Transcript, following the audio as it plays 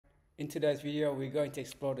In today's video, we're going to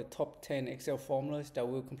explore the top 10 Excel formulas that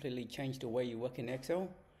will completely change the way you work in Excel,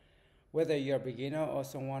 whether you're a beginner or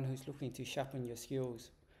someone who's looking to sharpen your skills.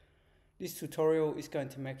 This tutorial is going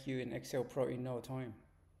to make you an Excel pro in no time.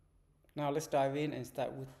 Now let's dive in and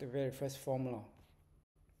start with the very first formula.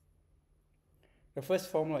 The first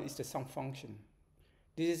formula is the sum function.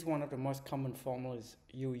 This is one of the most common formulas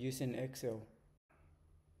you'll use in Excel.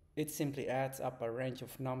 It simply adds up a range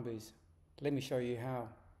of numbers. Let me show you how.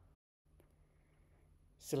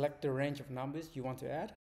 Select the range of numbers you want to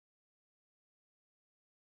add.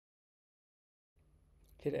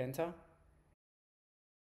 Hit enter.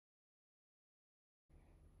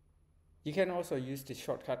 You can also use the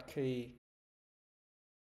shortcut key.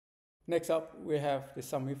 Next up, we have the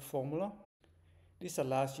SUMIF formula. This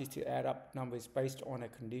allows you to add up numbers based on a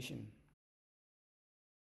condition.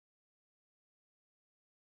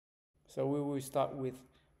 So we will start with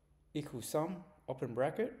equal sum, open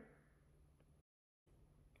bracket,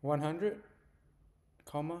 100,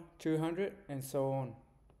 200, and so on.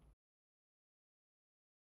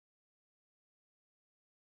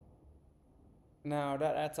 Now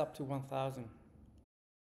that adds up to 1000.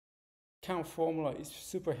 Count formula is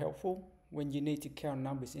super helpful when you need to count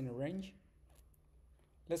numbers in a range.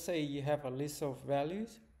 Let's say you have a list of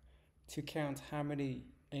values. To count how many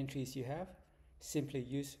entries you have, simply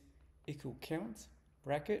use equal count,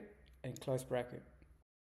 bracket, and close bracket.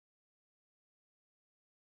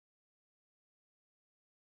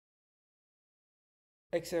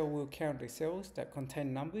 Excel will count the cells that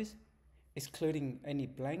contain numbers, excluding any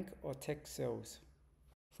blank or text cells.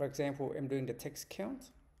 For example, I'm doing the text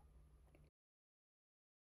count.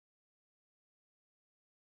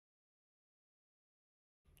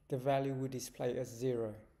 The value will display as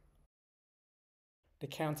 0. The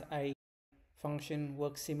count A function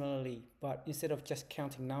works similarly, but instead of just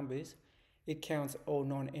counting numbers, it counts all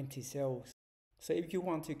non-empty cells. So if you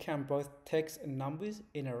want to count both text and numbers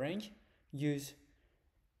in a range, use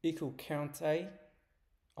equal count A,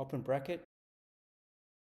 open bracket,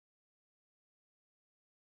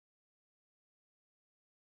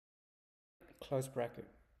 close bracket.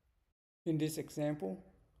 In this example,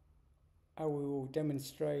 I will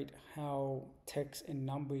demonstrate how text and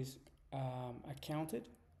numbers are counted,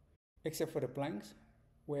 except for the blanks,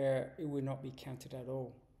 where it will not be counted at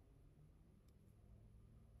all.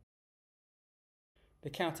 The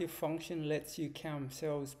COUNTA function lets you count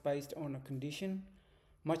cells based on a condition,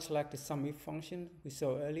 much like the SUMIF function we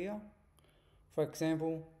saw earlier. For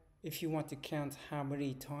example, if you want to count how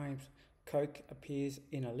many times Coke appears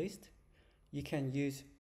in a list, you can use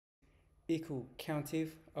equal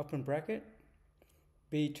COUNTIF, open bracket,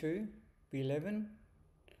 B2, B11,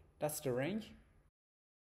 that's the range.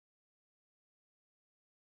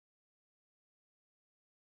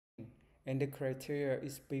 And the criteria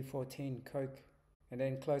is B14, Coke, and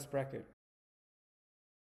then close bracket.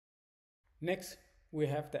 Next, we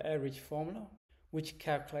have the average formula, which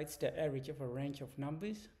calculates the average of a range of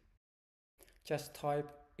numbers. Just type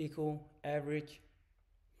equal average,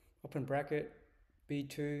 open bracket,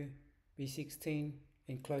 B2, B16,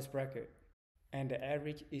 and close bracket. And the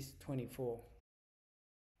average is 24.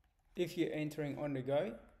 If you're entering on the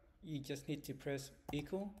go, you just need to press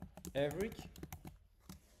equal average.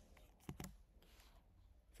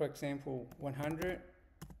 For example, 100,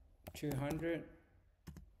 200,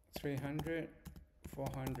 300,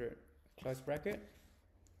 400, close bracket,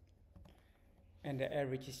 and the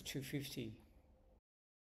average is 250.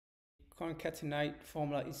 Concatenate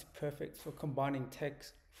formula is perfect for combining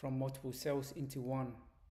text from multiple cells into one.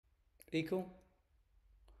 Equal,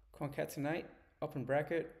 concatenate, open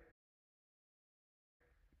bracket,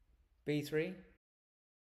 B3,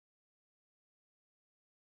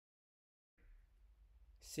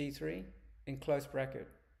 C3, and close bracket.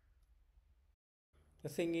 The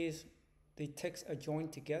thing is, the texts are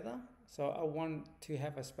joined together, so I want to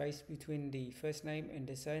have a space between the first name and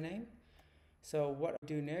the surname. So what I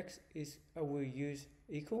do next is I will use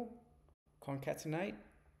equal, concatenate,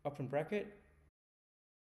 open bracket,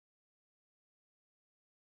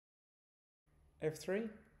 F3,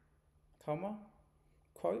 comma,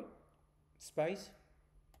 quote, space,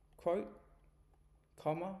 quote,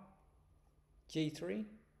 comma, G3,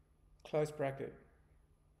 close bracket.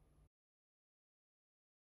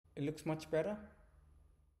 It looks much better.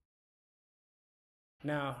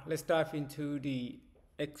 Now let's dive into the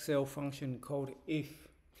Excel function called if.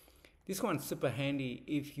 This one's super handy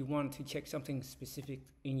if you want to check something specific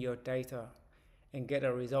in your data and get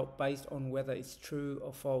a result based on whether it's true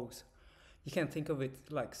or false. You can think of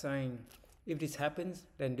it like saying, if this happens,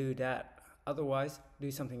 then do that. Otherwise,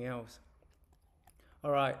 do something else.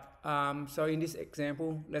 Alright, so in this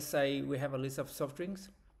example, let's say we have a list of soft drinks,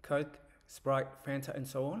 Coke, Sprite, Fanta, and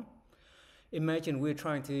so on. Imagine we're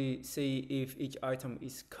trying to see if each item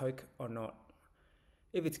is Coke or not.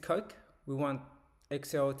 If it's Coke, we want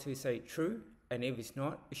Excel to say true, and if it's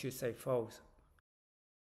not, it should say false.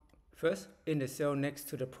 First, in the cell next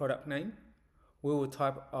to the product name, we will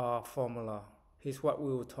type our formula. Here's what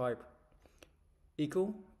we will type.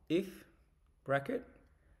 Equal if bracket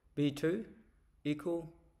B2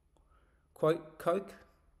 equal Coke,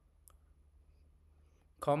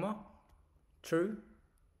 comma, true,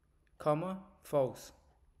 comma, false,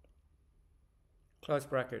 close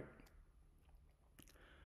bracket.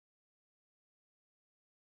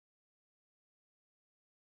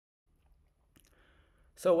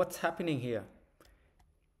 So what's happening here?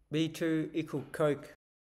 B2 equal Coke.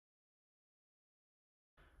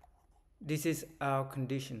 This is our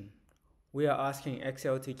condition. We are asking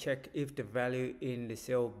Excel to check if the value in the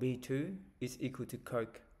cell B2 is equal to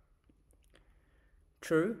Coke.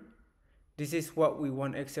 True. This is what we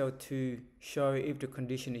want Excel to show if the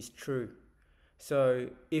condition is true. So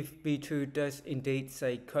if B2 does indeed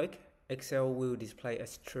say Coke, Excel will display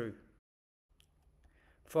as true.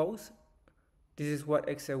 False. This is what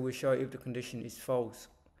Excel will show if the condition is false,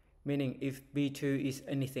 meaning if B2 is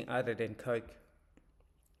anything other than Coke.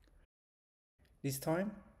 This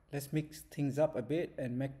time, let's mix things up a bit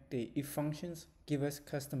and make the if functions give us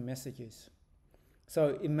custom messages.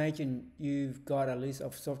 So imagine you've got a list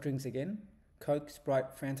of soft drinks again, Coke,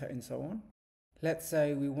 Sprite, Fanta, and so on. Let's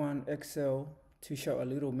say we want Excel to show a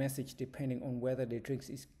little message depending on whether the drink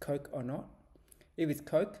is Coke or not. If it's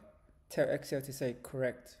Coke, tell Excel to say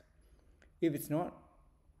correct. If it's not,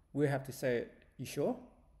 we have to say, you sure?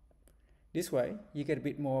 This way, you get a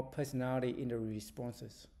bit more personality in the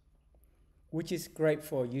responses, which is great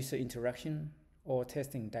for user interaction or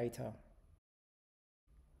testing data.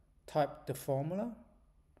 Type the formula,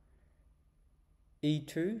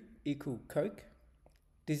 E2 equal Coke.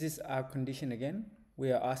 This is our condition again.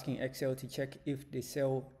 We are asking Excel to check if the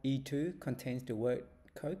cell E2 contains the word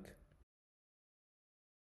Coke.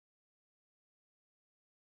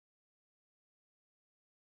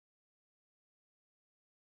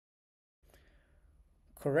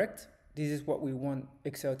 Correct. This is what we want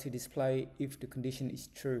Excel to display if the condition is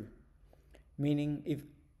true, meaning if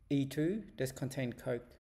E2 does contain Coke.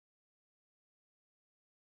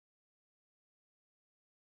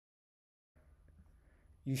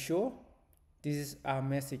 You sure? This is our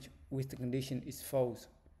message with the condition is false.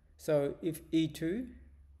 So if E2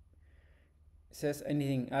 says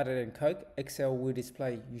anything other than Coke, Excel will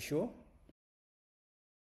display you sure?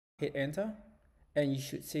 Hit enter and you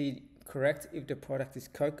should see correct if the product is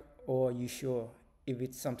Coke or you sure if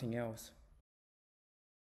it's something else.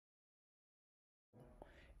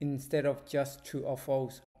 Instead of just true or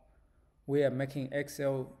false, we are making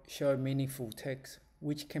Excel show meaningful text,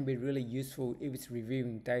 which can be really useful if it's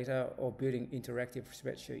reviewing data or building interactive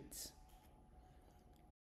spreadsheets.